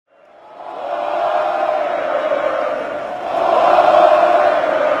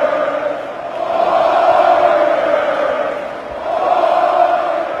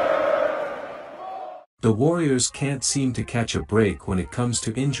Warriors can't seem to catch a break when it comes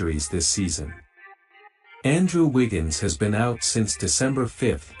to injuries this season. Andrew Wiggins has been out since December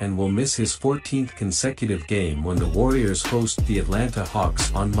 5 and will miss his 14th consecutive game when the Warriors host the Atlanta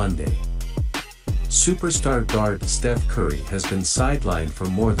Hawks on Monday. Superstar guard Steph Curry has been sidelined for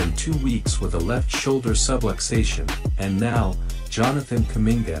more than 2 weeks with a left shoulder subluxation, and now, Jonathan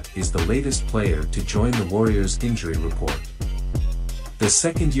Kuminga is the latest player to join the Warriors injury report. The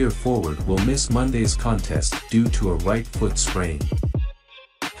second-year forward will miss Monday's contest due to a right foot sprain.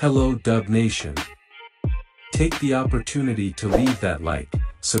 Hello Dub Nation. Take the opportunity to leave that like,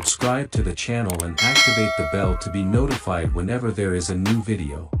 subscribe to the channel and activate the bell to be notified whenever there is a new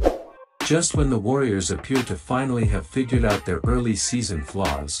video. Just when the Warriors appear to finally have figured out their early season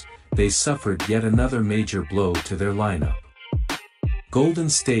flaws, they suffered yet another major blow to their lineup. Golden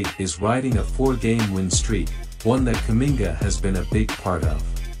State is riding a 4-game win streak, one that Kuminga has been a big part of.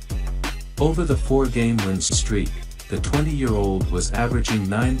 Over the 4-game win streak, the 20-year-old was averaging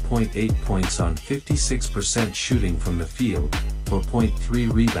 9.8 points on 56% shooting from the field,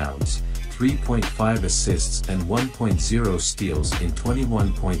 4.3 rebounds, 3.5 assists and 1.0 steals in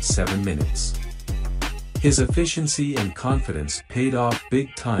 21.7 minutes. His efficiency and confidence paid off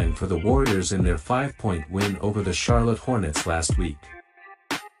big time for the Warriors in their 5-point win over the Charlotte Hornets last week.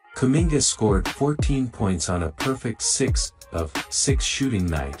 Kuminga scored 14 points on a perfect 6 of 6 shooting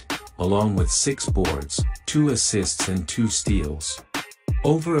night, along with 6 boards, 2 assists and 2 steals.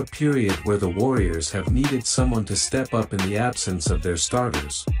 Over a period where the Warriors have needed someone to step up in the absence of their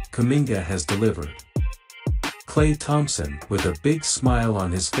starters, Kuminga has delivered. Klay Thompson, with a big smile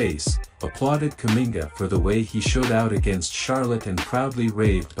on his face, applauded Kuminga for the way he showed out against Charlotte and proudly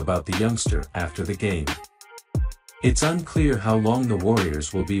raved about the youngster after the game. It's unclear how long the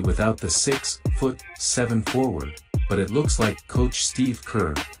Warriors will be without the 6'7" forward, but it looks like Coach Steve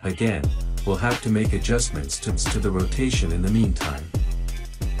Kerr, again, will have to make adjustments to the rotation in the meantime.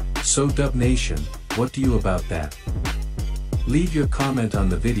 So Dub Nation, what do you about that? Leave your comment on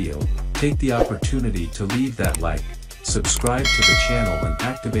the video, take the opportunity to leave that like, subscribe to the channel and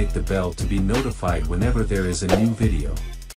activate the bell to be notified whenever there is a new video.